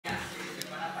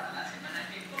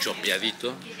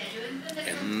chopeadito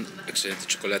en un excelente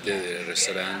chocolate del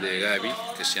restaurante Gaby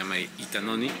que se llama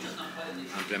ITANONÍ,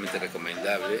 ampliamente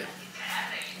recomendable,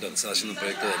 donde están haciendo un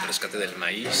proyecto del rescate del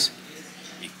maíz.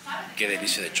 Y qué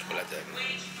delicia de chocolate,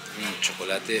 ¿no? Un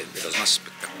chocolate de los más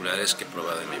espectaculares que he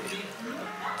probado en mi vida.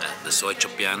 Lo estoy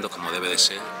chopeando como debe de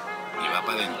ser y va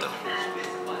para adentro.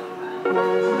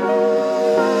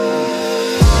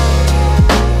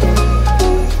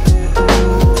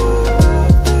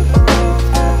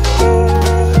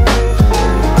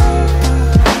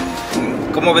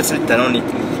 ¿Cómo ves el ITANONÍ?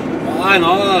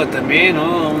 No, también,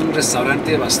 ¿no? Un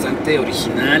restaurante bastante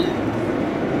original,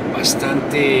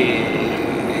 bastante,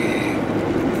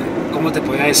 ¿cómo te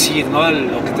podría decir, no?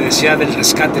 Lo que te decía del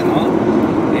rescate, ¿no?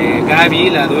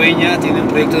 Gaby, la dueña, tiene un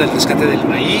proyecto del rescate del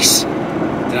maíz,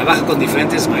 trabaja con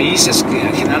diferentes maíces,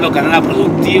 generando cadena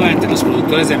productiva entre los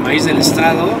productores de maíz del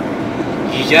estado,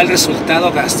 y ya el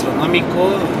resultado gastronómico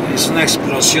es una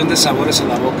explosión de sabores en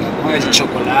la boca, ¿no? El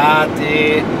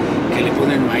chocolate, que le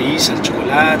ponen maíz al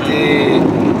chocolate,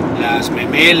 las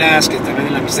memelas, que también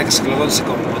en la mixteca se conoce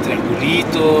como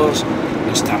triangulitos,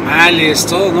 los tamales,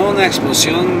 todo, ¿no? Una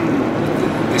explosión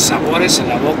de sabores en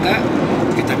la boca,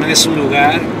 que también es un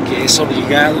lugar que es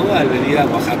obligado al venir a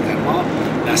Oaxaca, ¿no?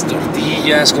 Las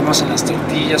tortillas, cómo hacen las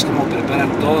tortillas, cómo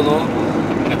preparan todo.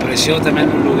 Me pareció también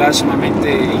un lugar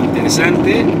sumamente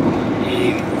interesante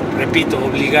y, repito,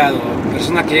 obligado. La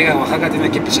persona que llega a Oaxaca tiene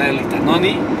que pisar el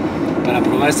ITANONÍ para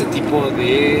probar este tipo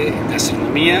de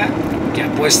gastronomía que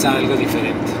apuesta a algo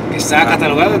diferente. Está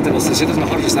catalogado entre los 300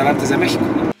 mejores restaurantes de México,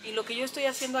 ¿no? Y lo que yo estoy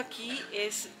haciendo aquí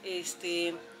es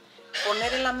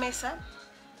poner en la mesa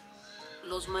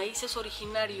los maíces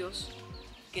originarios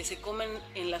que se comen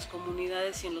en las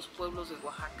comunidades y en los pueblos de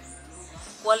Oaxaca.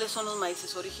 ¿Cuáles son los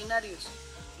maíces originarios?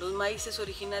 Los maíces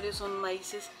originarios son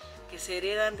maíces que se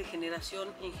heredan de generación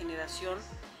en generación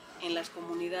en las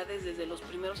comunidades desde los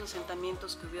primeros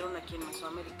asentamientos que hubieron aquí en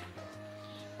Mesoamérica.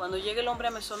 Cuando llega el hombre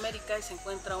a Mesoamérica y se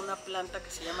encuentra una planta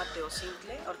que se llama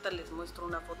teocintle, ahorita les muestro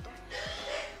una foto,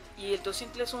 y el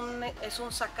teocintle es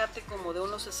un zacate como de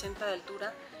unos 60 de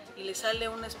altura y le sale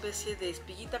una especie de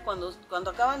espiguita cuando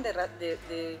acaban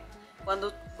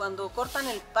cuando cortan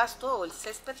el pasto o el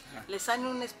césped, le sale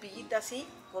una espiguita así,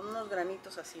 con unos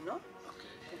granitos así, ¿no?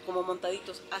 Como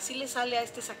montaditos. Así le sale a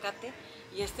este zacate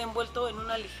y está envuelto en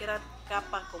una ligera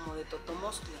capa como de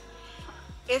totomostle.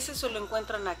 Ese se lo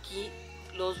encuentran aquí.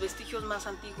 Los vestigios más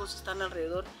antiguos están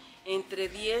alrededor entre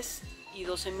 10 y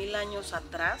 12,000 años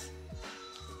atrás,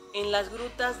 en las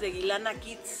grutas de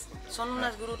Guilana-Quitz. Son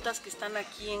unas grutas que están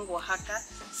aquí en Oaxaca,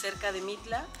 cerca de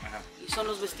Mitla, y son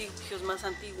los vestigios más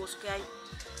antiguos que hay.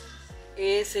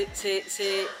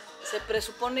 Se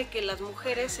presupone que las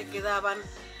mujeres se quedaban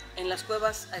en las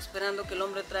cuevas esperando que el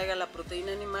hombre traiga la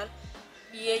proteína animal,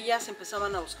 y ellas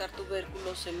empezaban a buscar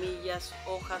tubérculos, semillas,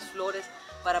 hojas, flores,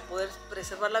 para poder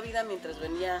preservar la vida mientras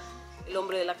venía el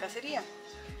hombre de la cacería.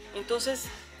 Entonces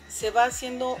se va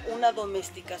haciendo una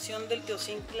domesticación del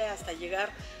teocintle hasta llegar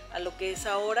a lo que es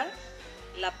ahora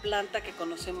la planta que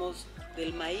conocemos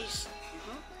del maíz.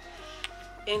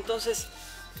 Entonces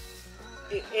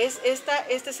esta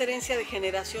es herencia de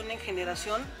generación en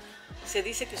generación. Se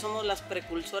dice que somos las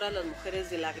precursoras, las mujeres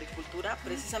de la agricultura,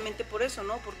 precisamente por eso,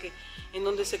 ¿no? Porque en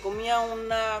donde se comía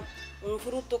un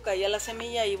fruto, caía la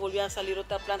semilla y volvía a salir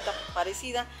otra planta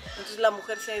parecida. Entonces la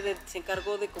mujer se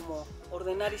encargó de como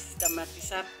ordenar y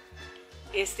sistematizar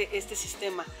este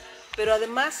sistema. Pero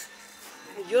además,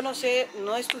 yo no sé,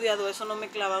 no he estudiado eso, no me he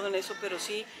clavado en eso, pero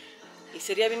sí, y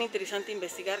sería bien interesante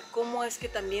investigar cómo es que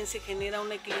también se genera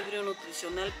un equilibrio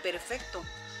nutricional perfecto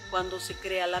cuando se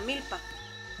crea la milpa.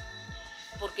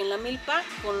 Porque en la milpa,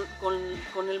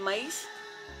 con el maíz,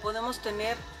 podemos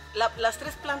tener las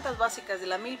tres plantas básicas de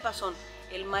la milpa son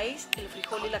el maíz, el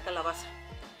frijol y la calabaza,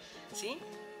 ¿sí?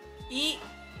 Y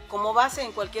como base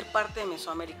en cualquier parte de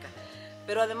Mesoamérica.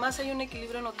 Pero además hay un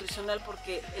equilibrio nutricional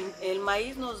porque el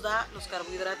maíz nos da los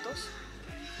carbohidratos,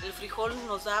 el frijol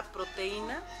nos da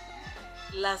proteína,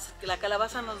 la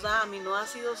calabaza nos da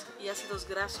aminoácidos y ácidos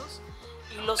grasos,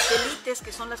 y los quelites,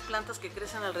 que son las plantas que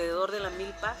crecen alrededor de la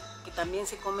milpa, que también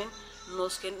se comen,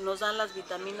 nos dan las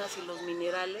vitaminas y los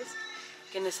minerales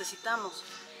que necesitamos.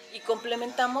 Y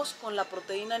complementamos con la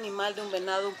proteína animal de un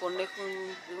venado, un conejo,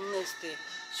 un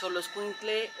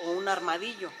xoloescuintle o un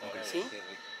armadillo, ¿sí?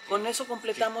 Con eso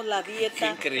completamos la dieta.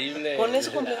 Qué increíble. Con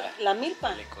eso la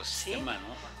milpa. El ecosistema, ¿sí?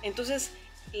 ¿no? Entonces,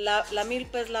 la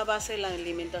milpa es la base de la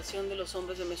alimentación de los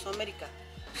hombres de Mesoamérica.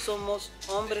 Somos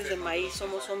hombres de maíz,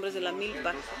 somos hombres de la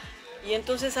milpa. Y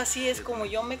entonces así es como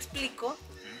yo me explico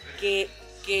que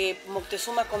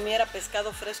Moctezuma comiera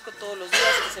pescado fresco todos los días,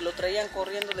 que se lo traían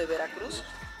corriendo de Veracruz.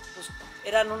 Pues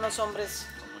eran unos hombres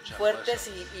fuertes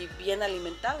y bien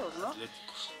alimentados, ¿no?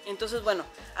 Atléticos. Entonces, bueno,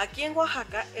 aquí en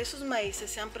Oaxaca esos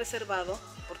maíces se han preservado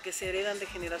porque se heredan de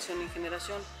generación en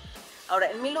generación.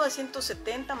 Ahora, en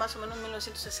 1970, más o menos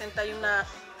 1960, hay un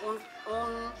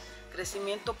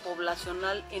crecimiento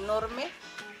poblacional enorme,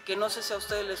 que no sé si a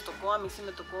ustedes les tocó, a mí sí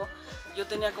me tocó. Yo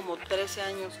tenía como 13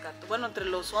 años, bueno, entre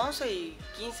los 11 y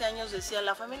 15 años decía,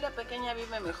 la familia pequeña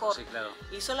vive mejor. Sí, claro.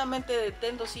 Y solamente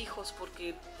ten 2 hijos,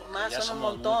 porque más Ya son un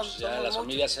montón. Muchos, ya somos las muchos.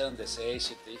 familias eran de 6,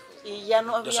 7 hijos, ¿no? Y ya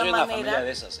no había yo soy manera. Una familia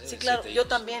de esas, Sí, claro, 7 yo hijos.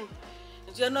 también.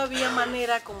 Ya no había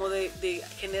manera como de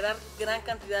generar gran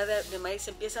cantidad de maíz. Se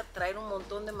empieza a traer un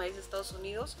montón de maíz de Estados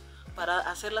Unidos para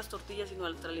hacer las tortillas y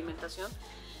nuestra alimentación.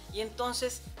 Y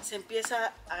entonces se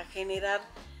empieza a generar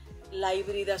la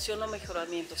hibridación o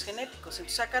mejoramientos genéticos.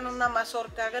 Entonces sacan una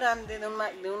mazorca grande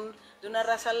de una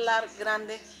raza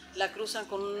grande, la cruzan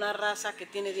con una raza que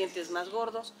tiene dientes más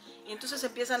gordos y entonces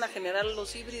empiezan a generar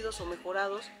los híbridos o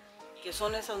mejorados, que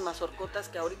son esas mazorcotas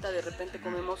que ahorita de repente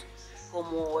comemos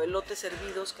como elotes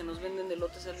hervidos, que nos venden de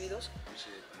elotes hervidos,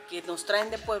 que nos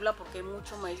traen de Puebla porque hay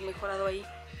mucho maíz mejorado ahí.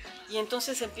 Y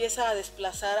entonces se empieza a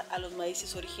desplazar a los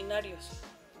maíces originarios.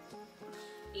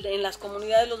 En las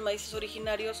comunidades los maíces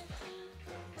originarios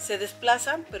se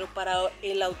desplazan, pero para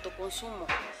el autoconsumo.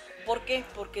 ¿Por qué?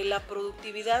 Porque la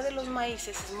productividad de los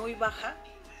maíces es muy baja,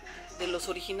 de los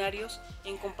originarios,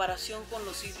 en comparación con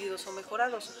los híbridos o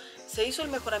mejorados. Se hizo el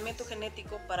mejoramiento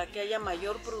genético para que haya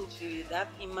mayor productividad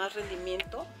y más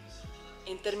rendimiento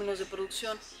en términos de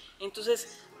producción.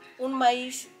 Entonces, un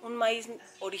maíz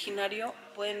originario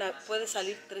puede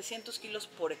salir 300 kilos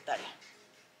por hectárea,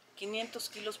 500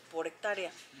 kilos por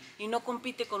hectárea, y no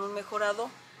compite con un mejorado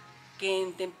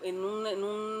que en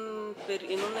un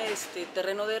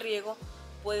terreno de riego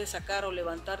puede sacar o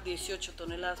levantar 18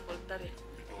 toneladas por hectárea.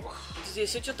 Entonces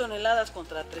 18 toneladas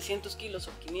contra 300 kilos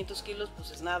o 500 kilos, pues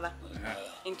es nada.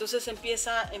 Entonces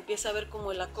empieza a ver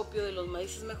como el acopio de los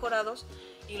maíces mejorados,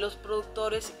 y los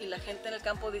productores y la gente en el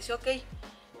campo dice, ok,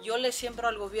 yo le siembro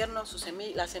al gobierno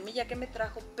la semilla que me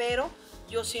trajo, pero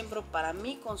yo siembro para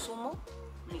mi consumo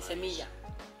mi semilla,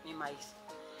 mi maíz.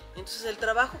 Entonces el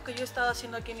trabajo que yo he estado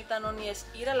haciendo aquí en ITANONÍ es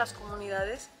ir a las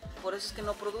comunidades, por eso es que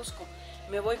no produzco.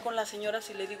 Me voy con las señoras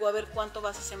y le digo, a ver, ¿cuánto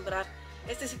vas a sembrar?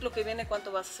 Este ciclo que viene,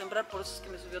 ¿cuánto vas a sembrar? Por eso es que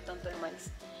me subió tanto el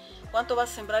maíz. ¿Cuánto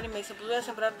vas a sembrar? Y me dicen, pues voy a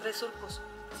sembrar 3 surcos.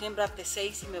 Siémbrate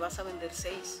 6 y me vas a vender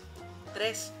 6.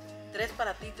 3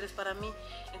 para ti, 3 para mí.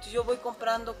 Entonces yo voy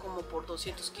comprando como por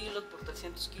 200 kilos, por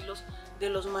 300 kilos de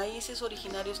los maíces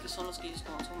originarios, que son los que ellos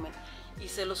consumen, y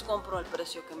se los compro al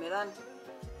precio que me dan.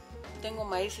 Tengo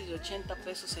maíces de 80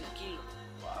 pesos el kilo.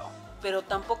 Pero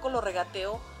tampoco lo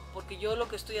regateo, porque yo lo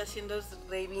que estoy haciendo es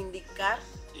reivindicar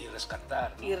y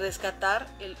rescatar, ¿no? Y rescatar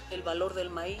el valor del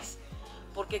maíz,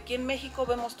 porque aquí en México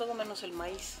vemos todo menos el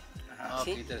maíz.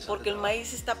 ¿Sí? Porque el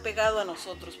maíz está pegado a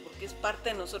nosotros, porque es parte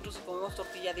de nosotros, y comemos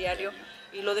tortilla diario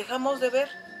y lo dejamos de ver.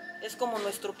 Es como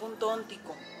nuestro punto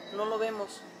óntico, no lo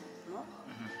vemos, ¿no?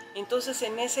 Entonces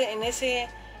en ese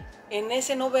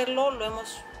no verlo, lo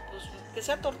hemos, pues, que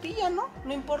sea tortilla, ¿no?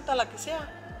 No importa la que sea.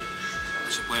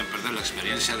 No se pueden perder la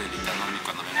experiencia del ITANONÍ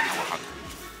cuando vengan a Oaxaca.